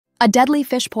A deadly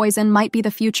fish poison might be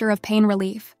the future of pain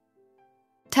relief.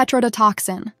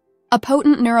 Tetrodotoxin, a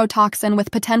potent neurotoxin with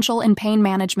potential in pain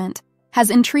management, has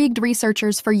intrigued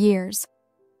researchers for years.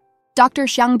 Dr.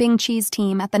 Xiangbing Qi's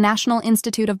team at the National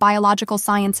Institute of Biological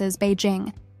Sciences,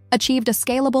 Beijing, achieved a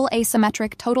scalable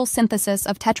asymmetric total synthesis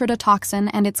of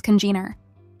tetrodotoxin and its congener.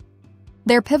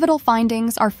 Their pivotal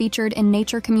findings are featured in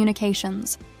Nature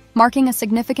Communications, marking a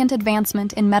significant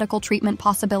advancement in medical treatment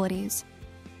possibilities.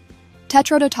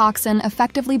 Tetrodotoxin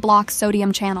effectively blocks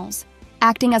sodium channels,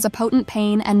 acting as a potent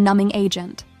pain and numbing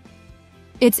agent.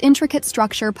 Its intricate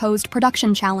structure posed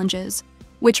production challenges,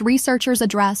 which researchers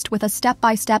addressed with a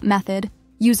step-by-step method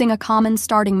using a common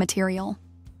starting material.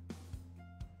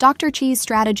 Dr. Qi's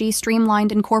strategy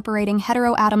streamlined incorporating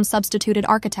heteroatom substituted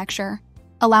architecture,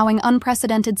 allowing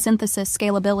unprecedented synthesis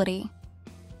scalability.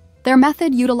 Their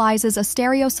method utilizes a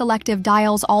stereoselective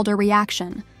Diels-Alder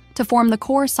reaction to form the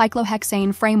core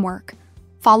cyclohexane framework,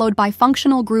 followed by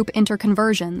functional group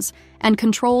interconversions and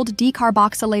controlled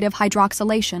decarboxylative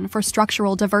hydroxylation for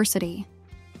structural diversity.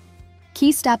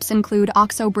 Key steps include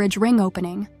oxo-bridge ring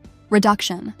opening,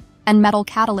 reduction, and metal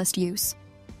catalyst use.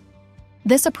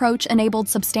 This approach enabled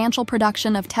substantial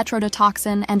production of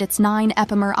tetrodotoxin and its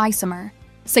 9-epimer isomer,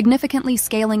 significantly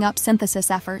scaling up synthesis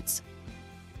efforts.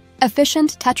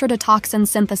 Efficient tetrodotoxin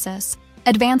synthesis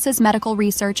advances medical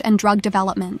research and drug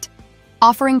development,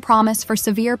 offering promise for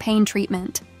severe pain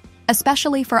treatment,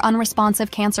 especially for unresponsive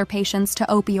cancer patients to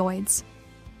opioids.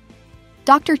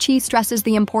 Dr. Qi stresses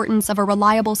the importance of a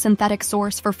reliable synthetic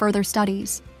source for further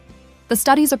studies. The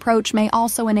study's approach may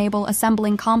also enable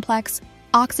assembling complex,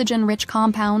 oxygen-rich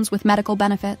compounds with medical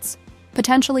benefits,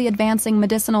 potentially advancing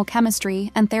medicinal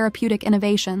chemistry and therapeutic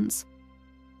innovations.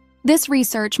 This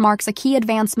research marks a key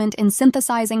advancement in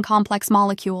synthesizing complex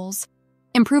molecules,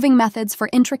 improving methods for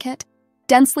intricate,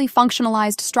 densely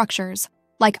functionalized structures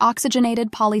like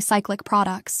oxygenated polycyclic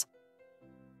products.